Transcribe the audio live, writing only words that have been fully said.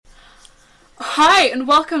Hi, and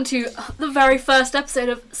welcome to the very first episode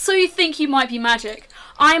of So You Think You Might Be Magic.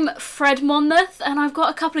 I'm Fred Monmouth, and I've got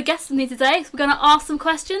a couple of guests with me today, so we're going to ask some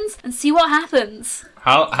questions and see what happens.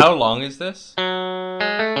 How long is this?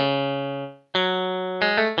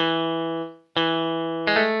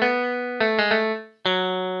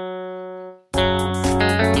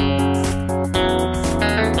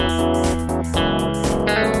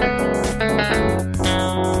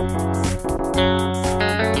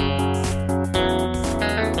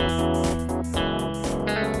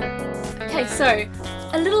 So,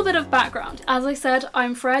 a little bit of background. As I said,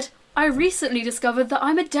 I'm Fred. I recently discovered that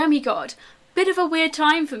I'm a demigod. Bit of a weird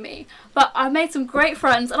time for me, but I made some great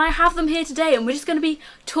friends and I have them here today and we're just going to be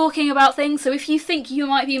talking about things. So if you think you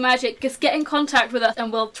might be magic, just get in contact with us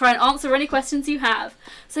and we'll try and answer any questions you have.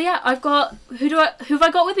 So yeah, I've got... Who have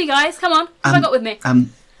I got with me, guys? Come on, who have I got with me?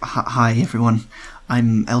 Hi everyone.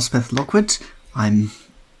 I'm Elspeth Lockwood. I'm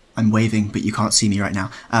waving, but you can't see me right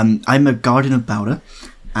now. I'm a guardian of Bowder.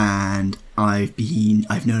 And I've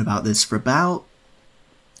known about this for about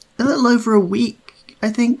a little over a week, I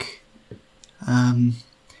think.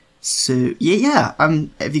 So yeah.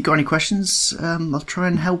 Have you got any questions? I'll try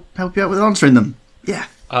and help you out with answering them. Yeah.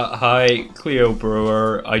 Hi, Cleo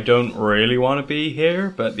Brewer. I don't really want to be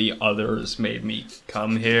here, but the others made me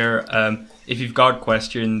come here. If you've got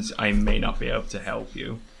questions, I may not be able to help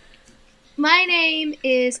you. My name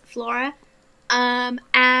is Flora.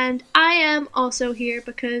 And I am also here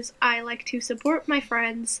because I like to support my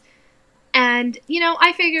friends. And,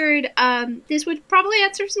 I figured this would probably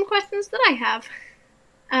answer some questions that I have.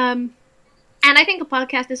 And I think a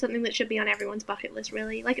podcast is something that should be on everyone's bucket list,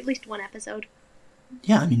 really. Like, at least one episode.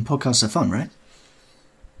 Yeah, I mean, podcasts are fun, right?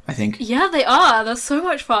 I think. Yeah, they are. They're so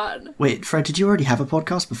much fun. Wait, Fred, did you already have a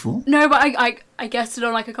podcast before? No, but I guessed it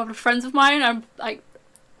on, a couple of friends of mine. I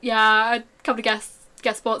had a couple of guest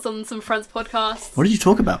spots on some friends' podcasts. What did you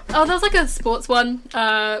talk about? Oh, there was a sports one,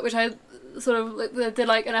 which I sort of did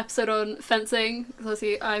an episode on fencing. Because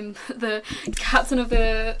obviously I'm the captain of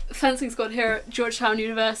the fencing squad here at Georgetown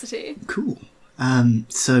University. Cool.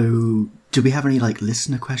 So do we have any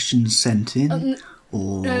listener questions sent in?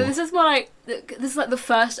 Or... No, this is more this is the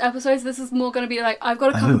first episode. So this is more going to be I've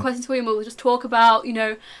got a couple of questions for you, and we'll just talk about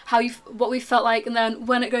what we felt like, and then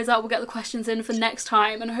when it goes out, we'll get the questions in for next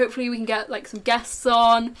time, and hopefully we can get some guests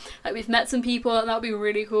on. We've met some people, and that would be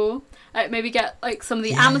really cool. Maybe get some of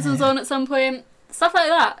the Amazons on at some point, stuff like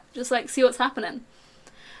that. Just see what's happening.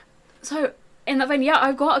 So in that vein,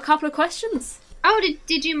 I've got a couple of questions. Oh,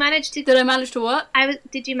 did you manage to? Did I manage to what?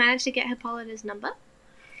 Did you manage to get Hippolyta's number?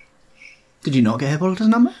 Did you not get Hippolyta's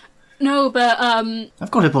number? No, but I've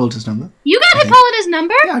got Hippolyta's number. You got Hippolyta's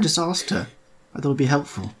number? Yeah, I just asked her. I thought it'd be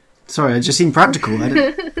helpful. Sorry, it just seemed practical.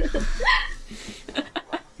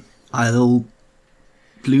 I'll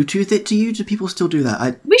Bluetooth it to you. Do people still do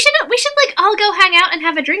that? We should all go hang out and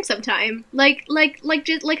have a drink sometime. Just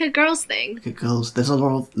like a girls thing. Like a girls. There's a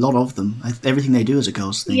lot of them. Everything they do is a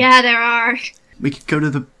girls thing. Yeah, there are. We could go to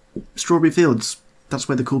the Strawberry Fields. That's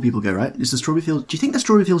where the cool people go, right? Is the Strawberry Fields... Do you think the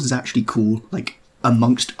Strawberry Fields is actually cool,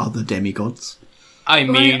 amongst other demigods? I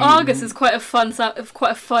mean... Argus is quite a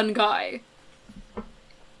fun guy.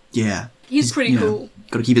 Yeah. He's pretty cool.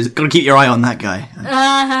 Gotta keep your eye on that guy.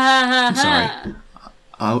 I'm sorry.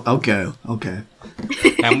 I'll go.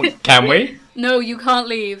 Can we? No, you can't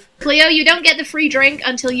leave. Cleo, you don't get the free drink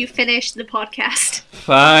until you finish the podcast.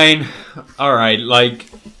 Fine. Alright,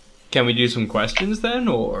 can we do some questions then,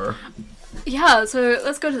 or...? Yeah, so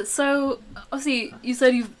let's go to this. So, obviously, you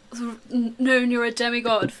said you've sort of known you're a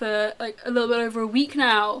demigod for, a little bit over a week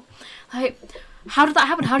now. How did that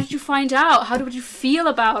happen? How did you find out? How did you feel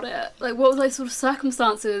about it? What was, sort of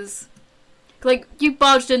circumstances? You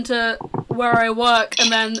barged into where I work,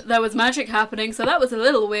 and then there was magic happening, so that was a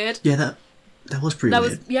little weird. Yeah, that was pretty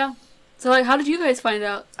weird. Yeah. So, how did you guys find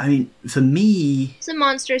out? I mean, for me... Some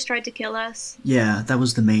monsters tried to kill us. Yeah, that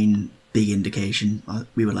was the main big indication.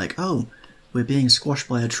 We were oh... We're being squashed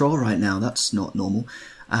by a troll right now. That's not normal.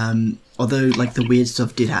 Although, the weird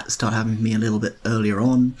stuff did start happening to me a little bit earlier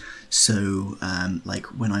on. So,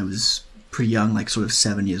 when I was pretty young, sort of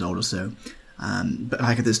 7 years old or so. But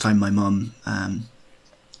at this time, my mum,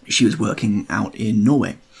 she was working out in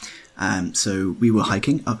Norway. So we were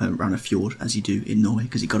hiking up around a fjord, as you do in Norway,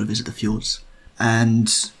 because you've got to visit the fjords. And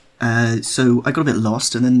so I got a bit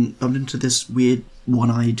lost, and then bumped into this weird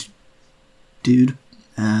one-eyed dude.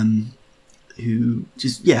 Who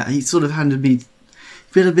just, he sort of handed me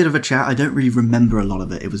a bit of a chat. I don't really remember a lot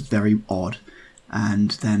of it. It was very odd.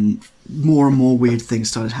 And then more and more weird things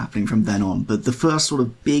started happening from then on. But the first sort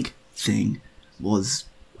of big thing was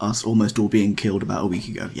us almost all being killed about a week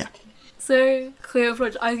ago, yeah. So, Cleo,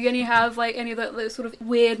 Flora, do you have like any of those sort of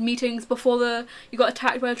weird meetings before you got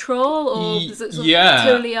attacked by a troll, or is it sort of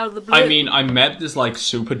totally out of the blue? I mean, I met this like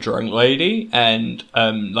super drunk lady, and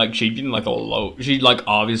like she'd been like she'd like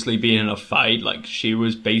obviously been in a fight. Like she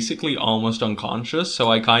was basically almost unconscious,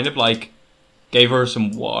 so I kind of like gave her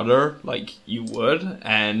some water, like you would,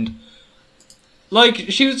 and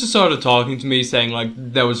like, she was just sort of talking to me, saying, like,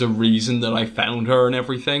 there was a reason that I found her and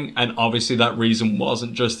everything, and obviously that reason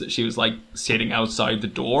wasn't just that she was, like, sitting outside the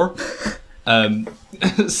door.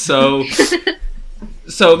 So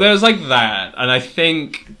there's, like, that, and I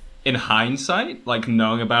think, in hindsight, like,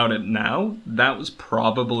 knowing about it now, that was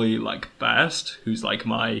probably, like, Bast, who's, like,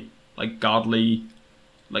 my, like, godly,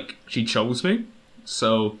 like, she chose me,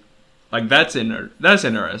 so, like, that's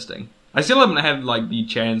interesting. I still haven't had, like, the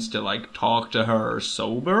chance to, like, talk to her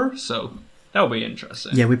sober, so that'll be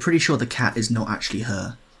interesting. Yeah, we're pretty sure the cat is not actually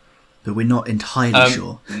her, but we're not entirely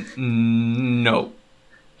sure. No.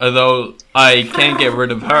 Although, I can't get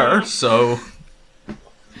rid of her, so...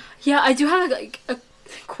 Yeah, I do have, like, a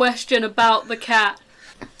question about the cat.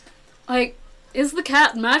 Like, is the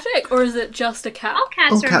cat magic, or is it just a cat? All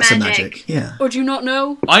cats are magic. Yeah. Or do you not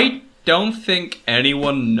know? I don't think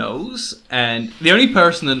anyone knows, and the only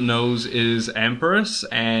person that knows is Empress,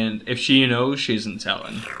 and if she knows, she isn't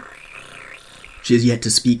telling. She has yet to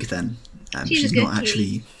speak then. She's not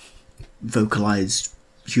actually vocalized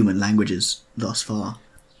human languages thus far.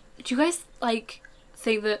 Do you guys, like,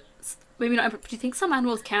 think that, maybe not, do you think some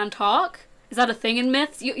animals can talk? Is that a thing in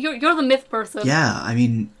myths? You're the myth person. Yeah, I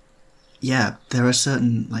mean, yeah, there are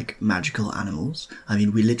certain, like, magical animals. I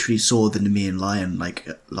mean, we literally saw the Nemean lion, like,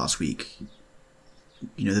 last week.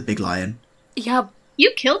 You know, the big lion. Yeah.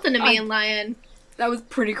 You killed the Nemean lion. That was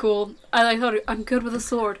pretty cool. I thought, I'm good with a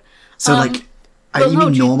sword. So, like, you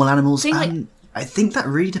mean normal animals? I think that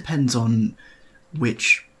really depends on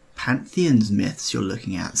which pantheon's myths you're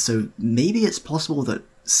looking at. So maybe it's possible that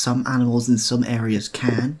some animals in some areas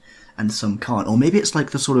can, and some can't. Or maybe it's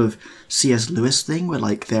like the sort of C.S. Lewis thing where,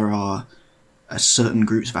 like, there are certain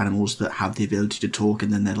groups of animals that have the ability to talk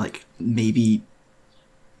and then they're, like, maybe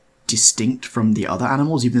distinct from the other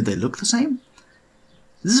animals even though they look the same?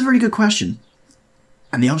 This is a very good question.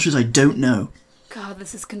 And the answer is I don't know. God,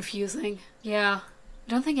 this is confusing. Yeah. I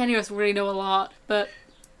don't think any of us really know a lot, but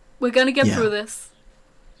we're gonna get through this.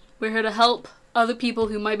 We're here to help other people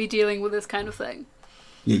who might be dealing with this kind of thing.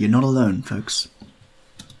 Yeah, you're not alone, folks.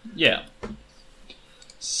 Yeah.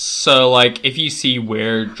 So, like, if you see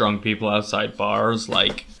weird drunk people outside bars,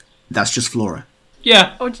 like... That's just Flora.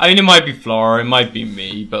 Yeah, I mean, it might be Flora, it might be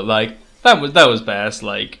me, but, like, that was best,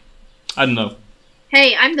 like, I don't know.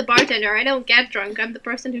 Hey, I'm the bartender, I don't get drunk, I'm the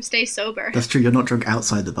person who stays sober. That's true, you're not drunk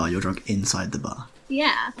outside the bar, you're drunk inside the bar.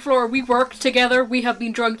 Yeah. Flora, we work together, we have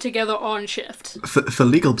been drunk together on shift. For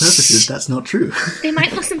legal purposes, that's not true. They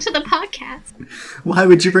might listen to the podcast. Why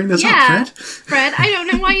would you bring this up, Fred? Fred, I don't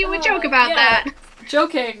know why you would joke about that.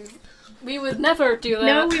 Joking. We would never do that.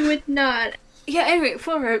 No, we would not. Yeah, anyway,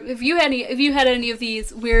 Flora, if you had any of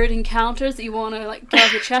these weird encounters that you want to, like, get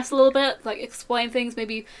off your chest a little bit, like, explain things,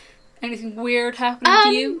 maybe anything weird happening to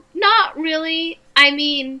you? Not really. I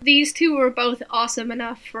mean, these two were both awesome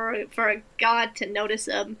enough for a god to notice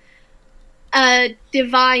them. A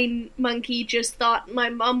divine monkey just thought my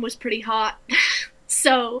mom was pretty hot.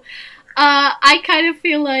 So, I kind of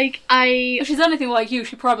feel like If she's anything like you,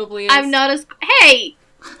 she probably is. I'm not as... Hey!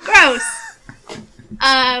 Gross!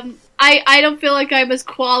 I don't feel like I'm as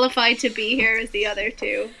qualified to be here as the other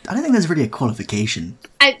two. I don't think there's really a qualification.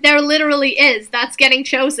 There literally is. That's getting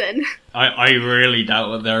chosen. I really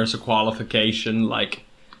doubt that there's a qualification, like...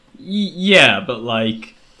 yeah, but,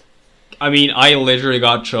 like... I mean, I literally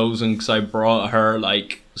got chosen because I brought her,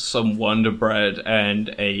 like, some Wonder Bread and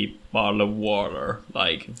a bottle of water,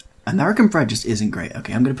 like... American bread just isn't great.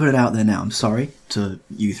 Okay, I'm going to put it out there now. I'm sorry to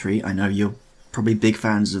you three. I know you're probably big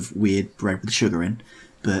fans of weird bread with sugar in,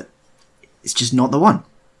 but it's just not the one.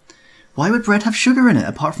 Why would bread have sugar in it,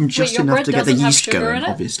 apart from just enough to get the yeast going?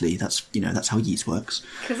 Obviously, that's how yeast works.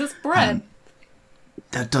 Because it's bread.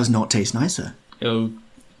 That does not taste nicer. It'll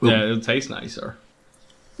taste nicer.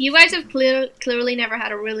 You guys have clearly never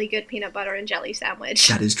had a really good peanut butter and jelly sandwich.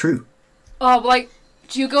 That is true. Oh, like,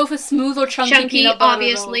 do you go for smooth or chunky peanut butter?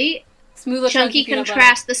 Obviously. Smooth or chunky peanut butter.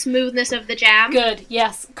 Contrasts the smoothness of the jam. Good,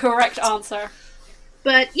 yes, correct answer.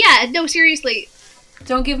 But yeah, no, seriously.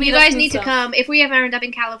 Don't give me You that guys smooth need stuff. to come. If we ever end up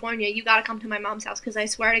in California, you gotta come to my mom's house, because I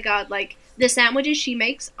swear to God, like, the sandwiches she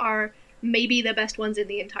makes are maybe the best ones in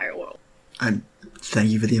the entire world. Thank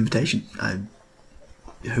you for the invitation.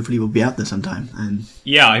 Hopefully we'll be out there sometime.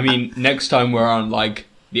 Yeah, I mean, next time we're on, like,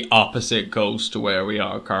 the opposite coast to where we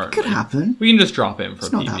are currently. Could happen. We can just drop in for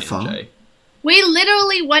It's not that far. PB&J. We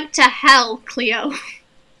literally went to hell, Cleo.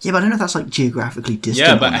 Yeah, but I don't know if that's like geographically distant.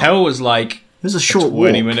 Yeah, but or not. hell was like It was a short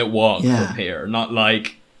 20-minute walk Yeah. from here, not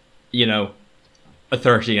like, you know, a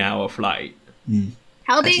 13-hour flight.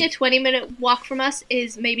 Hell being a 20-minute walk from us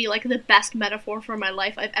is maybe like the best metaphor for my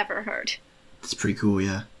life I've ever heard. It's pretty cool,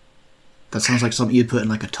 yeah. That sounds like something you'd put in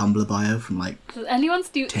like a Tumblr bio from like... Does anyone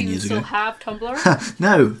 10 even years still ago. have Tumblr?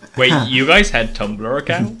 No. Wait, you guys had Tumblr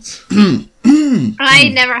accounts?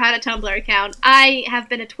 I never had a Tumblr account. I have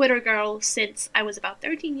been a Twitter girl since I was about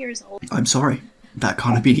 13 years old. I'm sorry. That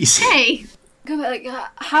can't have been easy. Hey! Like,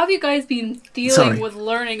 how have you guys been dealing Sorry. with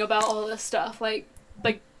learning about all this stuff? Like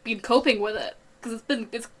been coping with it? Because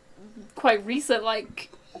it's quite recent. Like,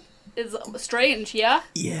 it's strange. Yeah.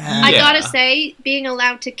 Yeah. I Yeah. gotta say, being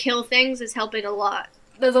allowed to kill things is helping a lot.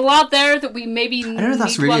 There's a lot there that we maybe don't know if need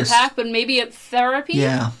that's to really unpack, but maybe it's therapy.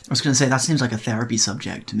 Yeah. I was going to say, that seems like a therapy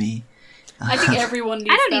subject to me. I think everyone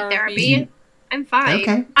needs I don't need therapy. I'm fine.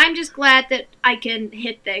 Okay. I'm just glad that I can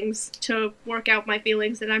hit things to work out my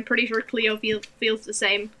feelings, and I'm pretty sure Cleo feels the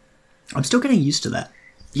same. I'm still getting used to that.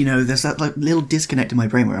 You know, there's that like little disconnect in my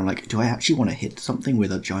brain where I'm like, do I actually want to hit something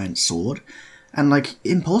with a giant sword? And like,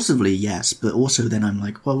 impulsively, yes, but also then I'm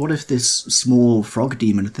like, well, what if this small frog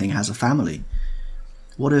demon thing has a family?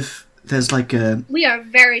 What if there's like We are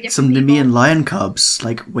very different some people. Nemean lion cubs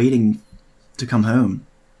like waiting to come home?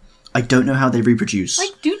 I don't know how they reproduce.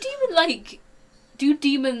 Like, do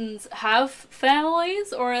demons have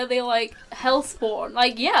families, or are they like hellspawn?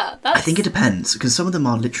 Like, yeah, that's... I think it depends, because some of them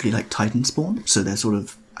are literally like Titan spawn, so they're sort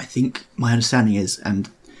of, I think my understanding is, and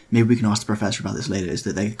maybe we can ask the professor about this later, is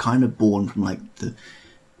that they're kind of born from like the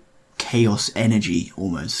chaos energy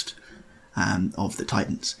almost of the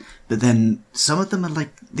Titans. But then some of them are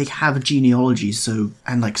like, they have a genealogy, so,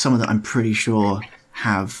 and like some of them I'm pretty sure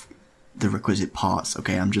have the requisite parts.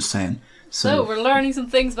 Okay, I'm just saying. So we're learning some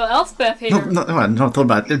things about Elspeth here. Not thought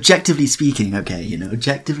about it. Objectively speaking, okay, you know,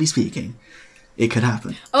 objectively speaking, it could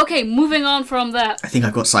happen. Okay, moving on from that. I think I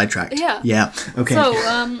got sidetracked. Yeah. Yeah, okay. So,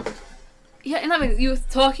 yeah, and I mean, you were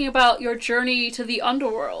talking about your journey to the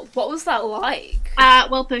underworld. What was that like?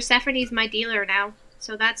 Well, Persephone's my dealer now,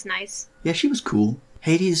 so that's nice. Yeah, she was cool.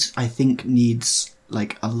 Hades, I think, needs,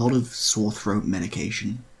 like, a lot of sore throat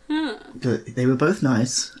medication. But they were both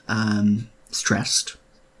nice. Stressed.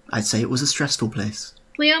 I'd say it was a stressful place.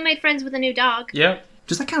 Cleo made friends with a new dog. Yeah.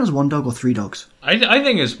 Does that count as one dog or three dogs? I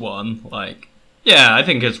think it's one. Like, yeah, I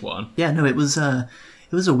think it's one. Yeah, no, it was a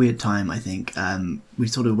weird time, I think. We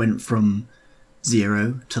sort of went from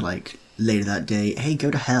 0 to, like, later that day, hey,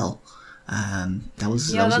 go to hell. That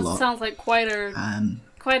was a lot. Sounds like quite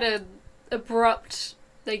a abrupt,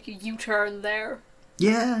 like, U-turn there.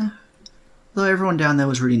 Yeah. Though everyone down there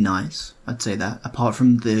was really nice, I'd say that. Apart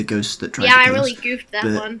from the ghost that tried Yeah, to I kill really us. goofed that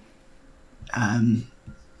But, one.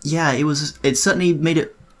 Yeah, it certainly made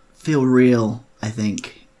it feel real, I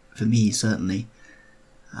think. For me, certainly.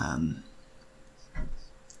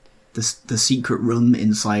 The secret room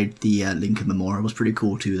inside the Lincoln Memorial was pretty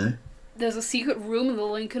cool too, though. There's a secret room in the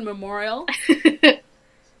Lincoln Memorial.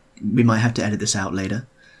 We might have to edit this out later.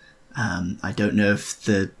 I don't know if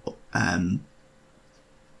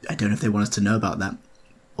I don't know if they want us to know about that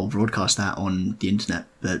or broadcast that on the internet,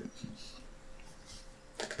 but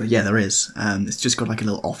yeah, there is. It's just got like a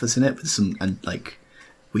little office in it with some like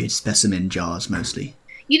weird specimen jars mostly.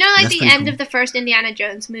 You know, like That's the pretty end cool. of the first Indiana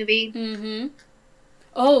Jones movie? Mm-hmm.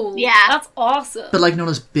 Oh, Yeah. That's awesome. But like not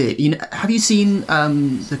as big. You know, have you seen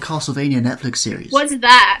the Castlevania Netflix series? What's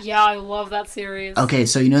that? Yeah, I love that series. Okay,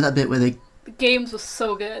 so you know that bit where they... The games was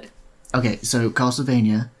so good. Okay, so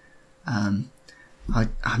Castlevania...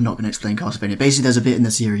 I'm not going to explain Castlevania. Basically, there's a bit in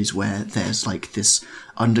the series where there's like this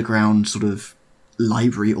underground sort of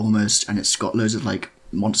library almost, and it's got loads of like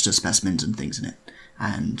monster specimens and things in it.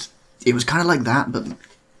 And it was kind of like that, but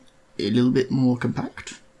a little bit more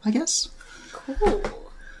compact, I guess. Cool.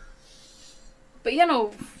 But you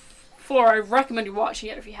know, Flora, I recommend you watching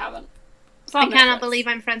it if you haven't. It's on I cannot Netflix. believe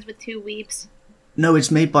I'm friends with two weebs. No, it's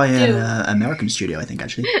made by an Dude. American studio, I think,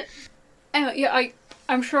 actually. Anyway, yeah,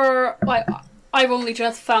 I'm sure, like, I've only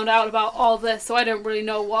just found out about all this, so I don't really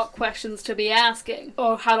know what questions to be asking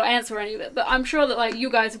or how to answer any of it. But I'm sure that, like, you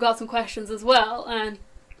guys have got some questions as well, and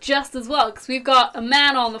just as well, because we've got a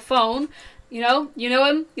man on the phone. You know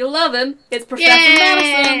him, you love him. It's Professor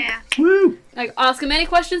Madison. Yeah! Woo! Like, ask him any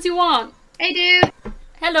questions you want. Hey, dude.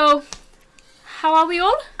 Hello. How are we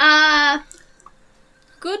all?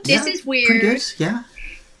 Good. This is weird. Pretty good, yeah.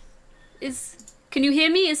 Can you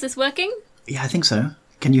hear me? Is this working? Yeah, I think so.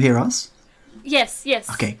 Can you hear us? Yes.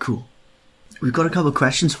 Okay, cool. We've got a couple of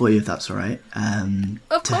questions for you, if that's all right.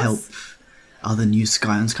 Of to course. help other new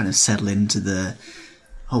Scions kind of settle into the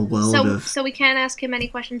whole world of... So we can't ask him any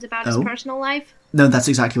questions about his personal life? No, that's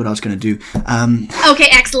exactly what I was going to do. Okay,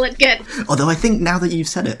 excellent, good. Although I think now that you've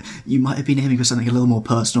said it, you might have been aiming for something a little more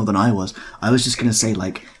personal than I was. I was just going to say,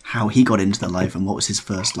 like, how he got into the life and what was his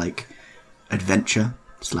first, like, adventure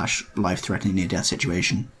 / life-threatening near-death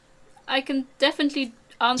situation. I can definitely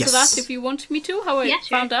answer that if you want me to, how I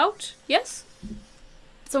found out. Yes?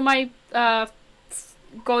 So my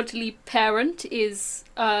godly parent is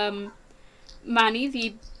Mani,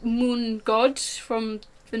 the moon god from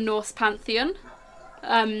the Norse pantheon.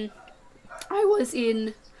 I was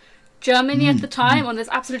in Germany at the time on this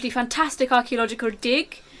absolutely fantastic archaeological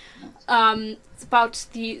dig. It's about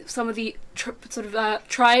some of the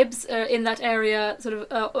tribes in that area, sort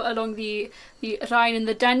of along the Rhine and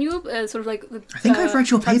the Danube, sort of like the. I think I've read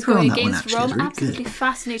your paper on that one. Actually, Rome. it's really Absolutely good.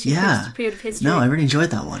 Fascinating period of history. No, I really enjoyed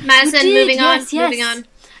that one. Madison, moving on.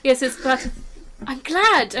 Yes, it's but I'm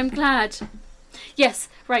glad. Yes,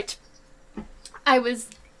 right. I was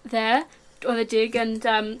there on a dig and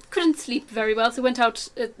couldn't sleep very well, so went out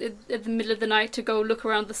at the middle of the night to go look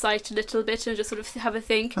around the site a little bit and just sort of have a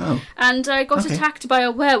think. Oh. And I got attacked by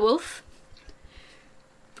a werewolf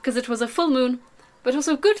because it was a full moon, but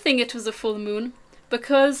also a good thing it was a full moon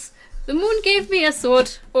because the moon gave me a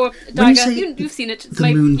sword or a dagger. You've seen it. It's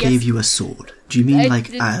the moon gave you a sword. Do you mean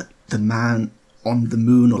the man on the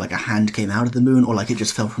moon, or like a hand came out of the moon, or like it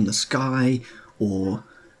just fell from the sky, or...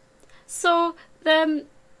 So, the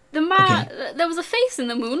man... There was a face in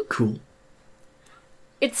the moon. Cool.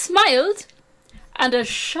 It smiled, and a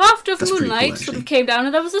shaft of moonlight sort of came down,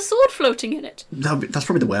 and there was a sword floating in it. That's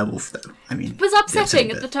probably the werewolf, though. I mean... It was upsetting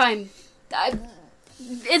at the time.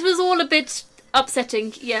 It was all a bit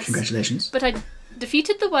upsetting, yes. Congratulations. But I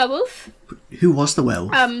defeated the werewolf. Who was the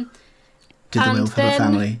werewolf? Did the werewolf have a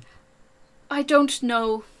family? I don't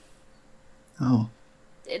know. Oh.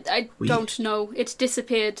 I don't know. It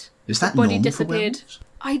disappeared. Is that the body normal disappeared. For werewolves?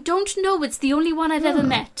 I don't know. It's the only one I've ever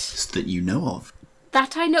met. Just that you know of.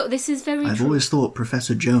 That I know. This is very I've true. always thought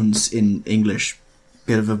Professor Jones in English,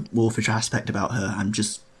 bit of a wolfish aspect about her. I'm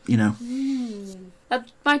just, That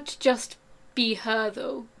might just be her,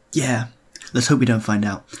 though. Yeah. Let's hope we don't find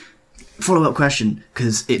out. Follow-up question,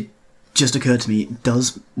 because it just occurred to me.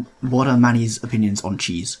 What are Manny's opinions on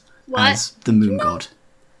cheese? As the moon god?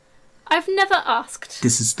 I've never asked.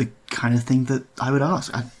 This is the kind of thing that I would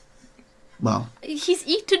ask. He's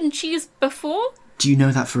eaten cheese before? Do you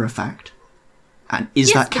know that for a fact? And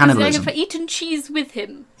is that cannibalism? Yes, I've eaten cheese with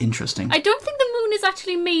him. Interesting. I don't think the moon is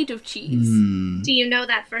actually made of cheese. Do you know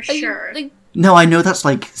that for sure? No, I know that's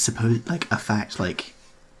a fact,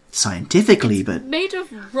 scientifically, but made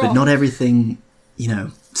of rock. But not everything,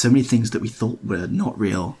 so many things that we thought were not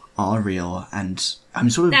real are real, and I'm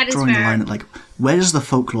sort of drawing the line at, where does the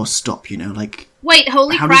folklore stop, Wait,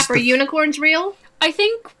 holy crap, are unicorns real? I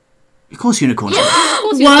think... Of course unicorns are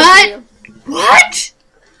real. What? What?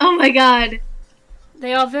 Oh my god.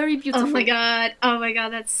 They are very beautiful. Oh my god,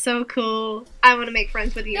 that's so cool. I want to make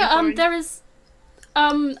friends with unicorns. There is...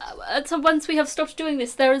 so once we have stopped doing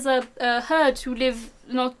this, there is a herd who live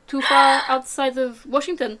not too far outside of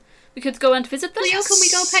Washington. We could go and visit them. Leo, can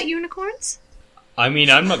we go pet unicorns? I mean,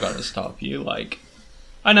 I'm not going to stop you.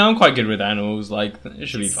 I know I'm quite good with animals. It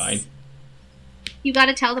should be fine. You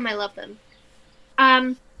gotta tell them I love them.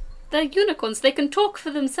 They're unicorns. They can talk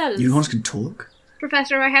for themselves. Unicorns can talk?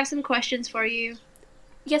 Professor, I have some questions for you.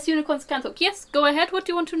 Yes, unicorns can talk. Yes, go ahead. What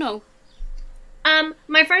do you want to know?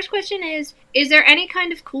 My first question is there any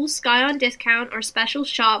kind of cool Scion discount or special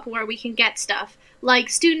shop where we can get stuff? Like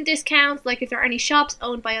student discounts, if there are any shops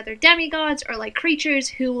owned by other demigods, or creatures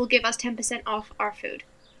who will give us 10% off our food?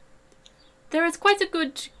 There is quite a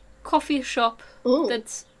good coffee shop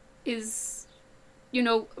that is,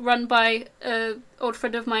 run by an old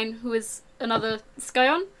friend of mine who is another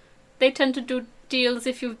Scion. They tend to do deals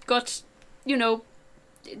if you've got,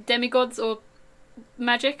 demigods or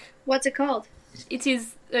magic. What's it called? It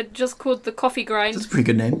is just called the Coffee Grind. That's a pretty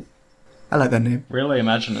good name. I like that name. Really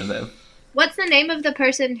imaginative. What's the name of the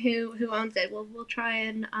person who owns it? We'll try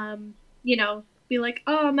and, be like,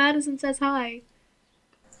 oh, Madison says hi.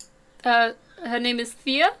 Her name is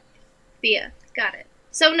Thea. Thea, got it.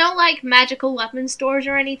 So no, magical weapon stores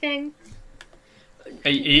or anything? Are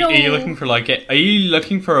you looking for, are you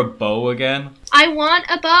looking for a bow again? I want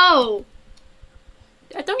a bow!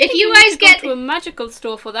 I don't think you guys get to a magical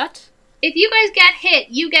store for that. If you guys get hit,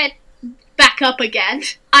 you get back up again.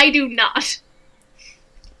 I do not.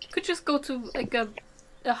 Could just go to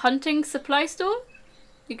a hunting supply store.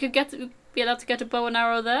 You could be allowed to get a bow and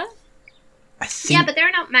arrow there. I think... Yeah, but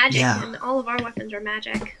they're not magic, Yeah. and all of our weapons are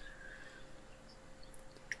magic.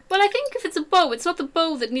 Well, I think if it's a bow, it's not the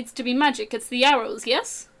bow that needs to be magic, it's the arrows,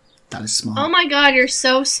 yes? That is smart. Oh my god, you're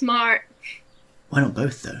so smart. Why not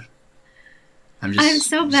both, though? I'm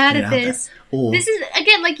so bad at this. Or, This is,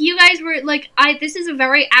 again, like, you guys were, like, this is a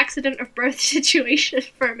very accident of birth situation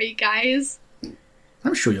for me, guys.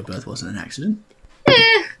 I'm sure your birth wasn't an accident.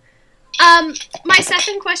 My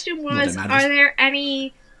second question was, Not that matters. are there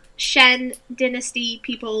any Shen dynasty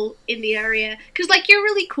people in the area? Because, like, you're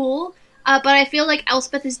really cool, but I feel like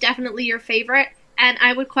Elspeth is definitely your favorite, and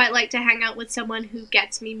I would quite like to hang out with someone who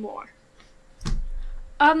gets me more.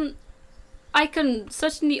 I can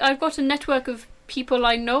certainly... I've got a network of people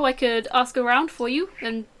I know. I could ask around for you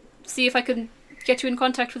and see if I can get you in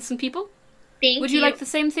contact with some people. Thank Would you like the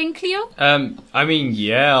same thing, Cleo? I mean,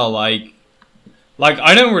 yeah, like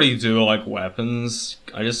I don't really do, like, weapons.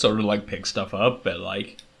 I just sort of, like, pick stuff up, but,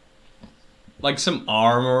 like some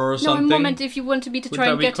armor or something. No, I meant if you wanted me to Would try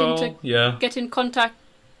that and be get cool? Yeah. get in contact.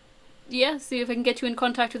 Yeah, see if I can get you in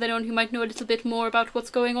contact with anyone who might know a little bit more about what's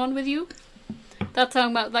going on with you. That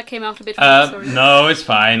came out a bit weird, sorry. No, it's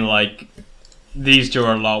fine. Like, these two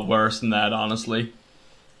are a lot worse than that, honestly.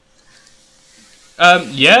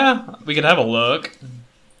 Yeah, we could have a look.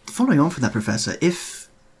 Following on from that, Professor, if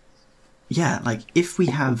we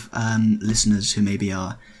have listeners who maybe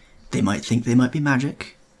they might think they might be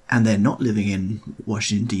magic, and they're not living in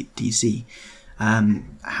Washington, D.C.,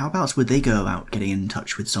 how about would they go about getting in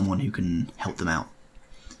touch with someone who can help them out?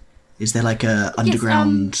 Is there like a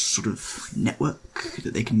underground sort of network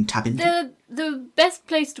that they can tap into? The best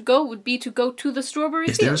place to go would be to go to the strawberry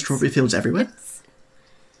fields. Is there a strawberry fields everywhere?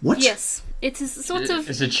 What? Yes. It is sort of...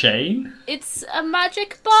 Is it a chain? It's a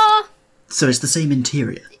magic bar. So it's the same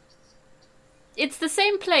interior? It's the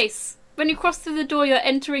same place. When you cross through the door, you're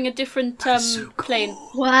entering a different So cool. plane.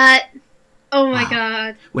 What? Oh my Wow.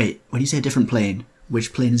 god. Wait, when you say a different plane,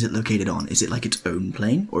 which plane is it located on? Is it like its own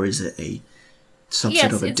plane, or is it a subset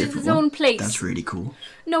Yes, of a it's different its one? own place. That's really cool.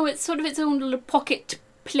 No, it's sort of its own little pocket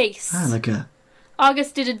place. Like a...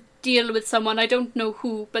 Argus did a deal with someone, I don't know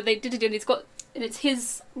who, but they did a deal. It's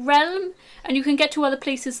his realm, and you can get to other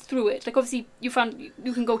places through it. Like, obviously, you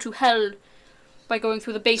can go to hell by going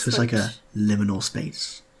through the So basement. it's like a liminal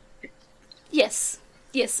space. Yes,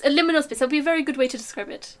 a liminal space. That would be a very good way to describe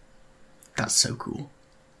it. That's so cool.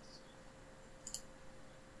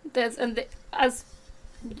 As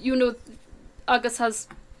you know, Argus has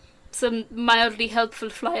some mildly helpful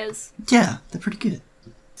flyers. Yeah, they're pretty good.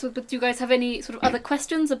 So, but do you guys have any sort of other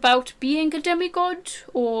questions about being a demigod,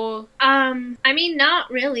 or... I mean, not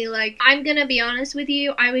really. Like, I'm gonna be honest with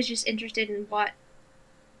you, I was just interested in what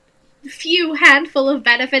few handful of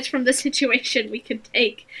benefits from the situation we could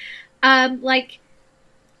take. Like,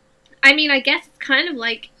 I mean, I guess it's kind of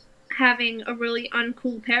like having a really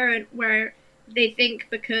uncool parent where they think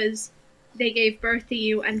because they gave birth to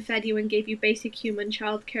you and fed you and gave you basic human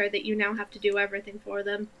childcare that you now have to do everything for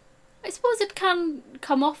them. I suppose it can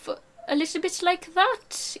come off a little bit like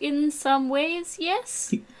that in some ways,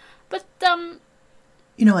 yes. But,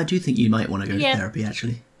 You know, I do think you might want to go Yeah. to therapy,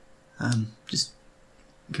 actually. Just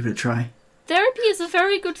give it a try. therapy is a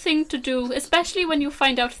very good thing to do, especially when you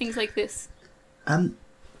find out things like this.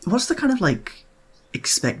 What's the kind of, like,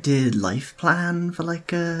 expected life plan for, like,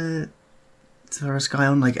 for a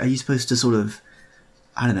Scion? Like, are you supposed to sort of,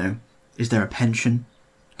 I don't know, is there a pension?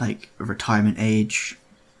 Like, a retirement age?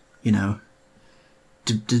 You know?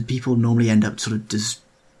 Do people normally end up sort of just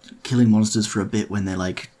killing monsters for a bit when they're,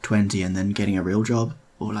 like, 20 and then getting a real job?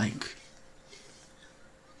 Or, like...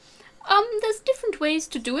 There's different ways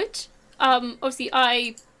to do it. Obviously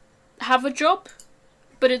I have a job,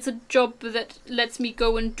 but it's a job that lets me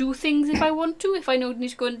go and do things if I want to. If I need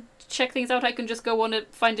to go and check things out, I can just go on it,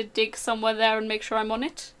 find a dig somewhere there and make sure I'm on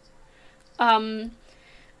it.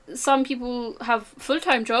 Some people have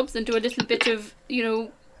full-time jobs and do a little bit of, you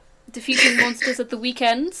know, defeating monsters at the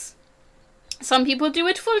weekends. Some people do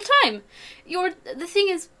it full-time. The thing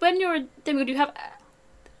is, when you're a demigod,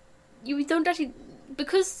 you don't actually,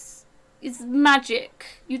 because it's magic,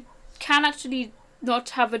 you can actually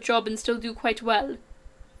not have a job and still do quite well.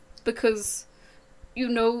 Because, you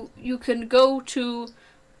know, you can go to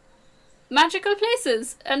magical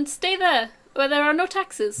places and stay there, where there are no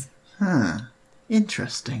taxes. Huh.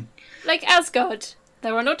 Interesting. Like Asgard.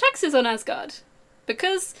 There are no taxes on Asgard.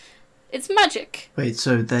 Because it's magic. Wait,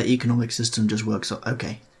 so their economic system just works on...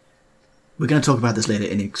 Okay. We're going to talk about this later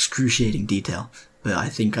in excruciating detail, but I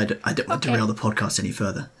think I don't want to derail the podcast any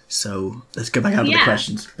further. So let's go back out to the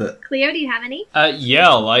questions. But Cleo, do you have any? Yeah,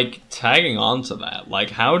 like, tagging on to that, like,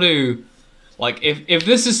 how do like, if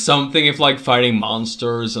this is something, if, like, fighting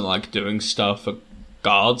monsters and, like, doing stuff for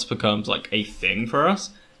gods becomes, like, a thing for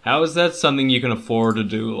us, how is that something you can afford to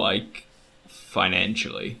do, like,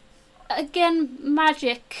 financially? Again,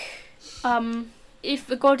 magic. If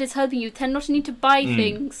a god is helping you, tend not to need to buy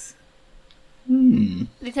things.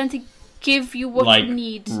 They tend to give you what like you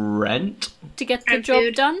need rent to get the And job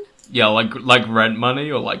food. done. Yeah, like rent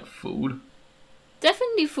money or like food.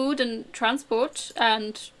 Definitely food and transport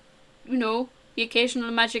and, you know, the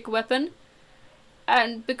occasional magic weapon.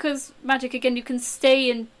 And because magic, again, you can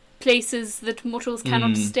stay in places that mortals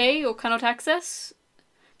cannot stay or cannot access.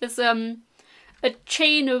 There's a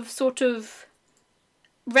chain of sort of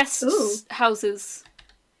rest houses.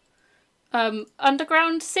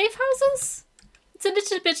 Underground safe houses? It's a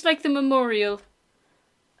little bit like the Memorial.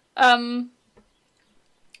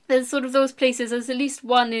 There's sort of those places, there's at least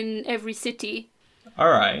one in every city.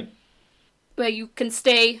 Alright. Where you can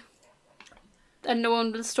stay and no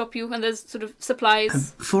one will stop you, and there's sort of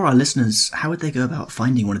supplies. For our listeners, how would they go about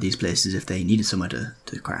finding one of these places if they needed somewhere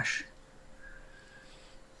to crash?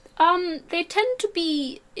 They tend to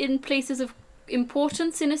be in places of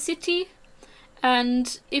importance in a city,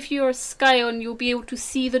 and if you're a Scion, you'll be able to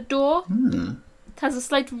see the door. It has a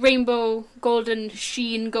slight rainbow golden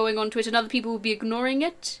sheen going onto it, and other people will be ignoring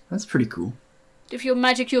it. That's pretty cool. If you're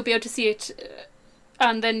magic, you'll be able to see it,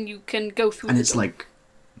 and then you can go through And the it's door. like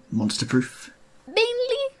monster-proof?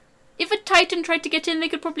 Mainly. If a Titan tried to get in, they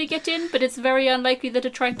could probably get in, but it's very unlikely that a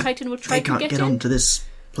Titan would try They to can't get get in. onto this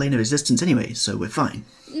plane of existence anyway, so we're fine.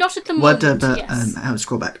 Not at the moment,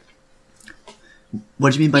 Scroll back.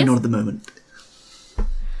 What do you mean by Yes? not at the moment?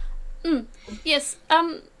 Yes,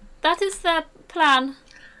 that is their plan.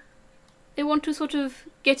 They want to sort of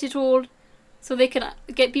get it all so they can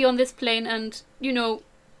be on this plane and, you know,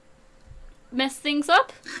 mess things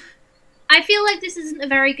up. I feel like this isn't a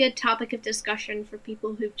very good topic of discussion for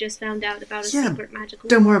people who've just found out about a secret magical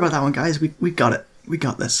Don't wand. worry about that one, guys. We got it. We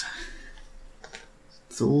got this.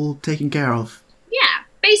 It's all taken care of. Yeah,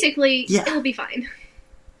 basically, Yeah. it'll be fine.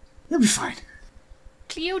 It'll be fine.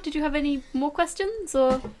 Cleo, did you have any more questions,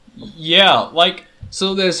 or...? Yeah, like,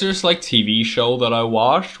 so there's this, like, TV show that I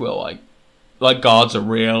watched where, like gods are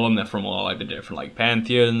real and they're from all, like, the different, like,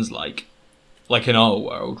 pantheons, like in our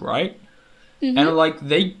world, right? Mm-hmm. And, like,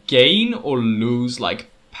 they gain or lose,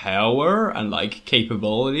 like, power and, like,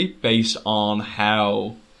 capability based on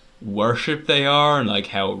how worshipped they are and, like,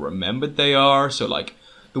 how remembered they are. So, like,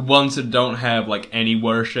 the ones that don't have, like, any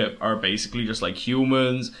worship are basically just, like,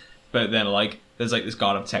 humans, but then, like, there's, like, this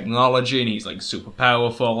god of technology and he's, like, super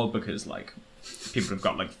powerful because, like, people have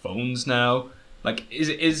got, like, phones now. Like,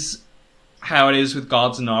 is how it is with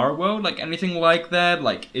gods in our world, like, anything like that?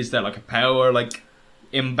 Like, is there, like, a power, like,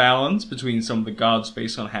 imbalance between some of the gods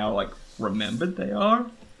based on how, like, remembered they are?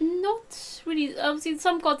 Not really. Obviously,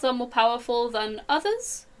 some gods are more powerful than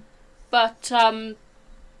others, but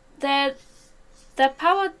their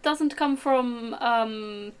power doesn't come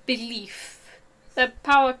from belief. Their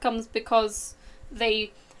power comes because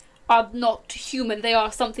they are not human. They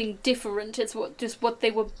are something different. It's what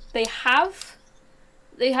they have.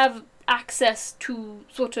 They have access to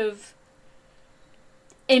sort of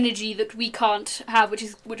energy that we can't have, which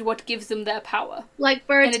is what gives them their power. Like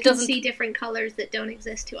birds And it can doesn't- see different colours that don't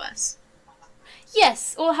exist to us.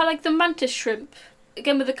 Yes, or how like the mantis shrimp.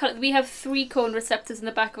 Again, with the color, we have 3 cone receptors in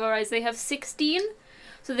the back of our eyes. They have 16,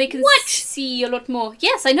 so they can What? see a lot more.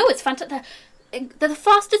 Yes, I know, it's fantastic. They're the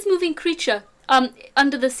fastest moving creature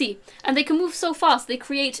under the sea, and they can move so fast. They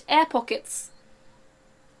create air pockets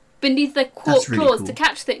beneath their That's really claws cool. to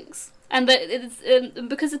catch things. And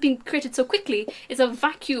because it's been created so quickly, it's a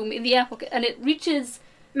vacuum in the air pocket, and it reaches.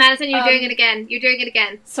 Madison, you're doing it again. You're doing it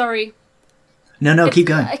again. Sorry. No, keep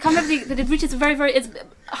going. I can't remember that it reaches it's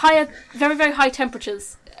higher, very, very high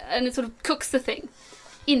temperatures, and it sort of cooks the thing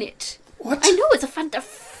in it. What? I know, it's a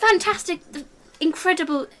fantastic,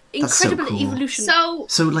 incredible That's so cool. evolution.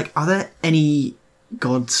 So, like, are there any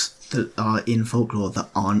gods that are in folklore that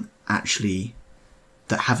aren't actually...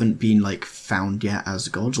 that haven't been, like, found yet as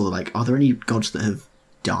gods? Or, like, are there any gods that have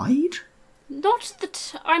died? Not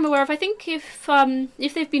that I'm aware of. I think if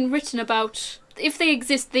they've been written about, if they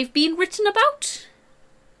exist, they've been written about.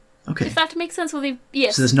 Okay. If that makes sense, or they've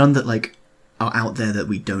yes. So there's none that, like, are out there that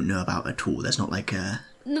we don't know about at all? There's not, like, I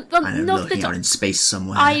don't know, not looking that out in space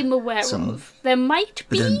somewhere. I'm aware some- of. There might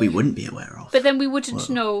But be, then we wouldn't be aware of. but then we wouldn't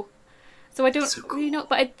Whoa. know. So I don't So really know.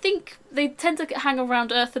 But I think they tend to hang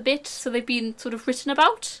around Earth a bit, so they've been sort of written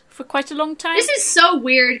about for quite a long time. This is so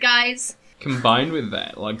weird, guys. Combined with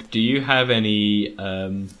that, like, do you have any,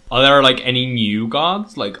 are there, like, any new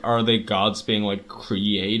gods? Like, are they gods being, like,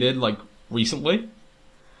 created, like, recently?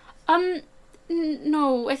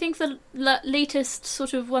 No, I think the latest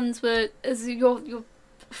sort of ones were as your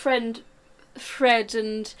friend Fred,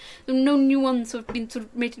 and no new ones have been sort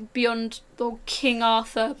of made beyond the King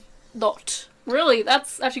Arthur lot. Really,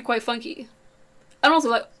 that's actually quite funky. And also,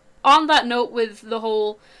 like, on that note with the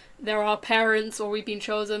whole there are parents or we've been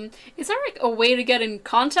chosen, is there like a way to get in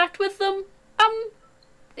contact with them?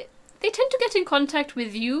 They tend to get in contact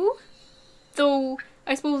with you, though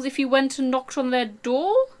I suppose if you went and knocked on their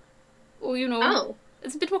door, or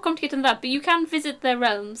it's a bit more complicated than that, but you can visit their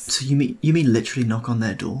realms. So you mean literally knock on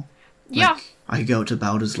their door? Yeah. Like, I could go to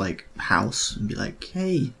Balder's house and be like,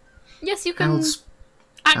 hey. Yes, you can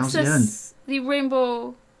access the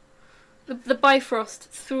rainbow, the Bifrost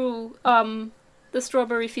through the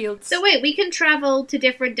strawberry fields. So wait, we can travel to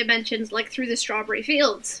different dimensions through the strawberry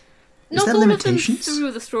fields. Not all of them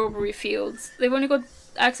through the strawberry fields. They've only got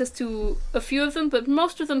access to a few of them, but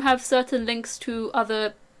most of them have certain links to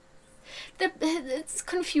other... It's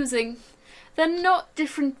confusing. They're not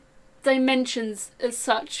different dimensions as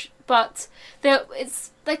such, but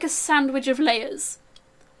it's like a sandwich of layers.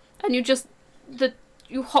 And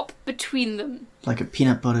you hop between them. Like a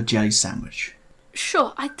peanut butter jelly sandwich.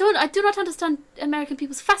 Sure, I do not understand American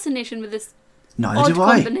people's fascination with this odd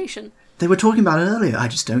combination. They were talking about it earlier, I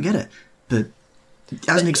just don't get it. But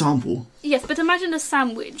as an example... Yes, but imagine a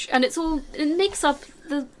sandwich, and it makes up...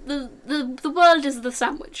 The world is the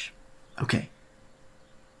sandwich. Okay.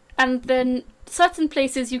 And then certain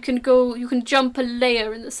places you can jump a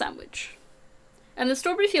layer in the sandwich. And the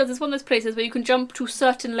Strawberry Fields is one of those places where you can jump to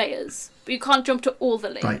certain layers, but you can't jump to all the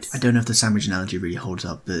layers. Right, I don't know if the sandwich analogy really holds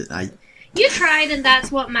up, but You tried, and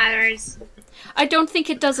that's what matters. I don't think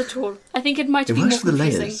it does at all. I think it might be more confusing. It works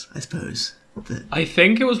for the layers, I suppose. But... I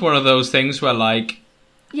think it was one of those things where,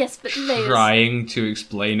 yes, but layers. Trying to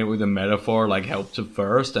explain it with a metaphor, helps at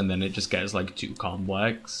first, and then it just gets, too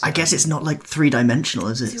complex. I guess it's not, three-dimensional,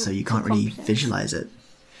 is it? So you can't really visualize it.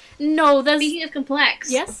 No, there's... Speaking of complex...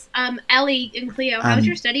 Yes? Ellie and Cleo, how's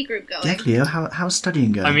your study group going? Yeah, Cleo, how's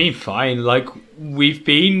studying going? I mean, fine. We've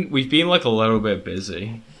been a little bit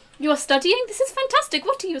busy. You're studying? This is fantastic.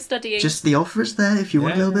 What are you studying? Just the offer is there. If you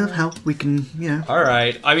want a little bit of help, we can,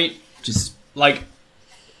 Alright. I mean, just...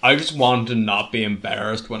 I just want to not be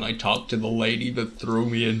embarrassed when I talk to the lady that threw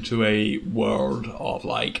me into a world of,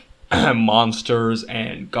 monsters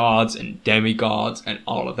and gods and demigods and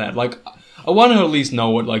all of that. I want to at least know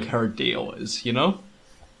what, her deal is,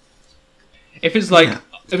 If it's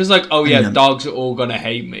dogs are all gonna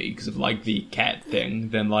hate me because of, the cat thing,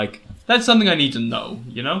 then, that's something I need to know,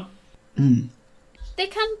 Mm. They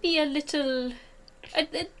can be a little...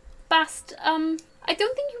 Bast, I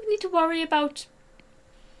don't think you need to worry about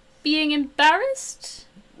being embarrassed.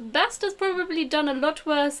 Bast has probably done a lot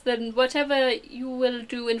worse than whatever you will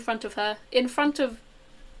do in front of her. In front of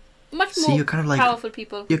much more you're kind of powerful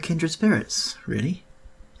people. You're kindred spirits, really?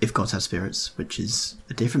 If gods have spirits, which is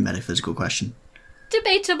a different metaphysical question.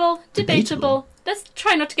 Debatable. Let's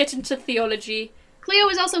try not to get into theology. Cleo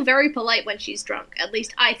is also very polite when she's drunk. At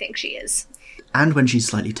least I think she is. And when she's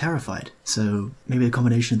slightly terrified. So maybe a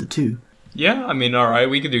combination of the two. Yeah, I mean, alright,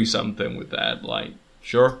 we could do something with that.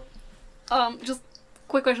 Sure. Just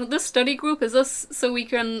quick question. This study group, is this so we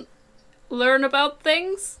can learn about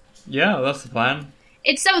things? Yeah, that's the plan.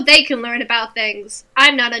 It's so they can learn about things.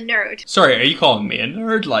 I'm not a nerd. Sorry, are you calling me a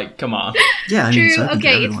nerd? Come on. Yeah, I mean, true.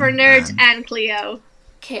 Okay, it's for nerds and Cleo.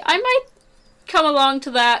 Okay, I might come along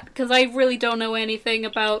to that, because I really don't know anything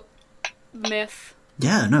about myth.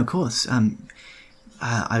 Yeah, no, of course.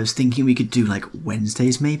 I was thinking we could do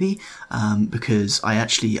Wednesdays maybe, because I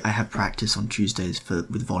have practice on Tuesdays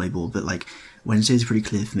with volleyball, but Wednesdays are pretty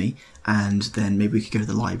clear for me, and then maybe we could go to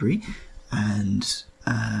the library, and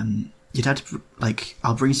you'd have to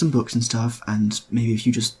I'll bring some books and stuff, and maybe if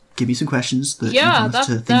you just give me some questions that you want us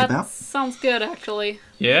to think about. Sounds good, actually.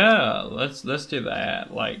 Yeah, let's do that.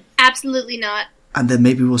 Absolutely not. And then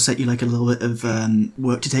maybe we'll set you a little bit of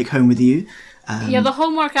work to take home with you. Yeah, the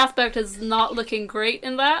homework aspect is not looking great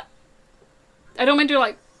in that. I don't mean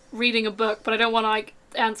to reading a book, but I don't want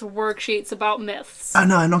to answer worksheets about myths. Oh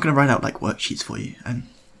no, I'm not going to write out worksheets for you, and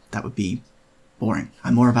that would be boring.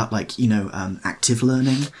 I'm more about active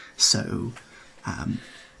learning. So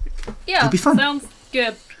yeah, it'll be fun. Sounds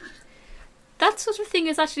good. That sort of thing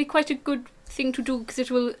is actually quite a good thing to do, because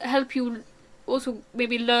it will help you also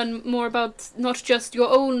maybe learn more about not just your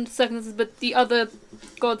own circumstances, but the other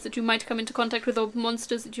gods that you might come into contact with, or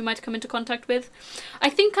monsters that you might come into contact with. I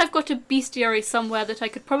think I've got a bestiary somewhere that I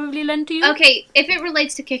could probably lend to you. Okay, if it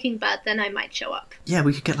relates to kicking butt, then I might show up. Yeah,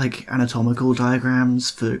 we could get anatomical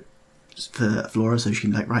diagrams for Flora, so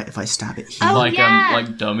she can right, if I stab it here. Oh, yeah.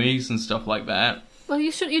 Dummies and stuff like that. Well, you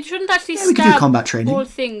shouldn't actually we could do stab combat training. all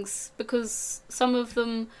things, because some of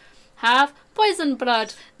them have poison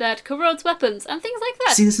blood that corrodes weapons and things like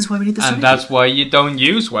that. See, this is why we need the And that's why you don't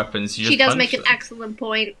use weapons. You She just does punch make an them. excellent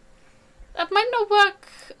point. That might not work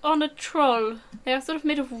on a troll. They are sort of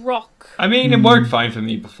made of rock. I mean, it worked fine for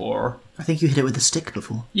me before. I think you hit it with a stick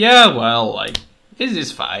before. Yeah, well, like, it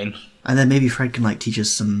is fine. And then maybe Fred can, like, teach us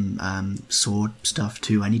some sword stuff,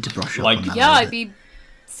 too. I need to brush up Like- on that. Yeah, a I'd little bit. be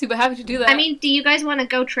super happy to do that. I mean, do you guys want to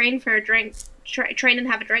go train for a drink? Train and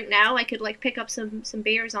have a drink now? I could, like, pick up some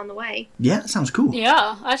beers on the way. Yeah, that sounds cool.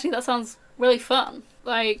 yeah, actually, that sounds really fun.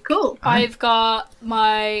 Like, Cool. I've got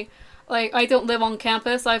my, like, I don't live on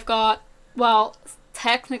campus. I've got, well,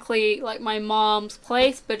 technically, like, my mom's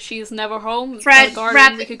place, but she's never home. It's got Fred, a garden,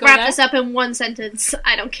 wrap we could go there. this up in one sentence.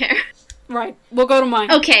 I don't care. Right, we'll go to mine.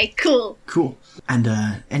 Okay, cool. Cool. And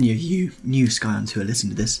any of you new Skylands who are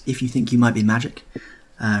listening to this, if you think you might be magic,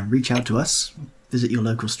 reach out to us. Visit your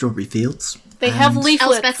local strawberry fields. They have and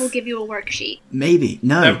leaflets. Elspeth will give you a worksheet. Maybe.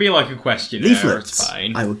 No. There'll be like a questionnaire, Leaflets. it's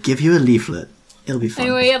fine. I will give you a leaflet. It'll be fun.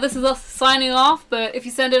 Anyway, yeah, this is us signing off, but if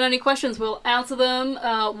you send in any questions, we'll answer them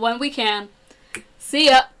when we can. See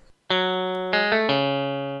ya!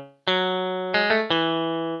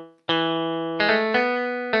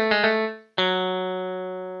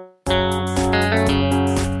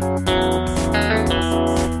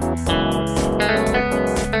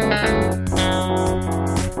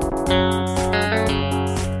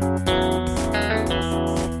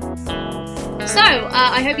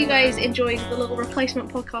 I hope you guys enjoyed the little replacement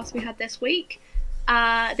podcast we had this week.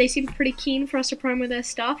 They seemed pretty keen for us to promo their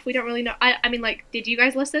stuff. We don't really know. I mean, like, did you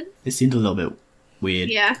guys listen? It seemed a little bit weird.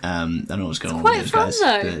 Yeah. I don't know what's going on quite with those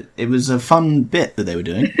fun, guys. though. But it was a fun bit that they were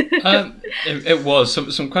doing. It was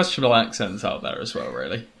some questionable accents out there as well,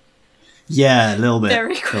 really. Yeah, a little bit.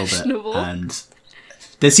 Very a little bit. questionable. And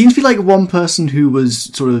there seemed to be like one person who was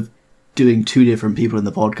sort of doing two different people in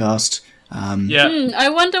the podcast. Yeah. I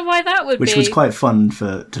wonder why that would Which be. was quite fun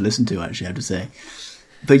to listen to, actually, I have to say.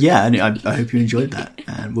 But yeah, I hope you enjoyed that.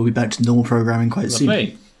 And we'll be back to normal programming quite soon.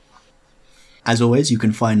 Lovely. As always, you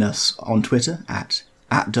can find us on Twitter at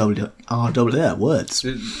words.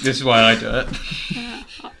 This is why I do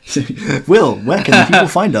it. Will, where can the people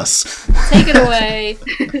find us? Take it away.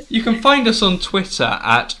 You can find us on Twitter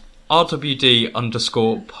at rwd_pod.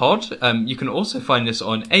 You can also find us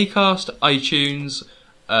on Acast, iTunes,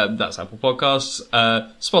 that's Apple Podcasts,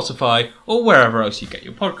 Spotify, or wherever else you get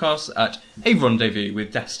your podcasts at A Rendezvous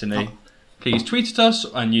with Destiny. Please tweet at us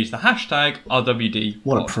and use the hashtag RWD.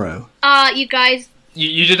 What a pro. You guys.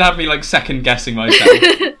 You did have me like second guessing myself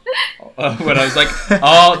when I was like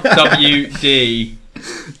RWD.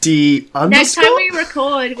 D underscore? Next time we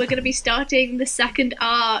record, we're going to be starting the second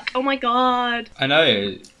arc. Oh my god. I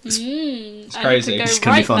know. It's crazy. I need It's to go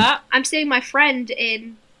gonna be write fun. that. I'm seeing my friend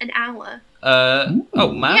in an hour. Oh,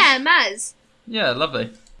 Maz? Yeah, Maz. Yeah, lovely.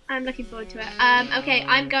 I'm looking forward to it. Okay,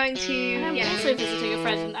 I'm going to. I'm Yeah. also visiting a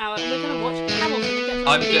friend in an hour, and we're going to watch Hamilton together.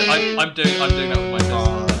 I'm doing that with my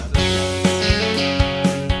sister.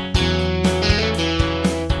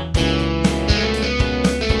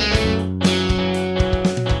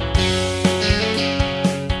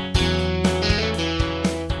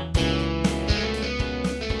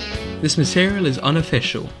 This material is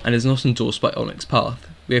unofficial and is not endorsed by Onyx Path.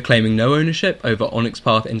 We are claiming no ownership over Onyx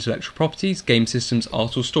Path intellectual properties, game systems,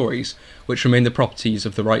 art or stories, which remain the properties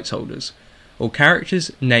of the rights holders. All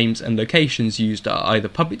characters, names and locations used are either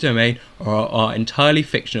public domain or are entirely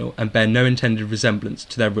fictional and bear no intended resemblance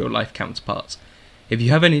to their real life counterparts. If you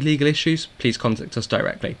have any legal issues, please contact us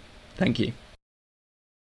directly. Thank you.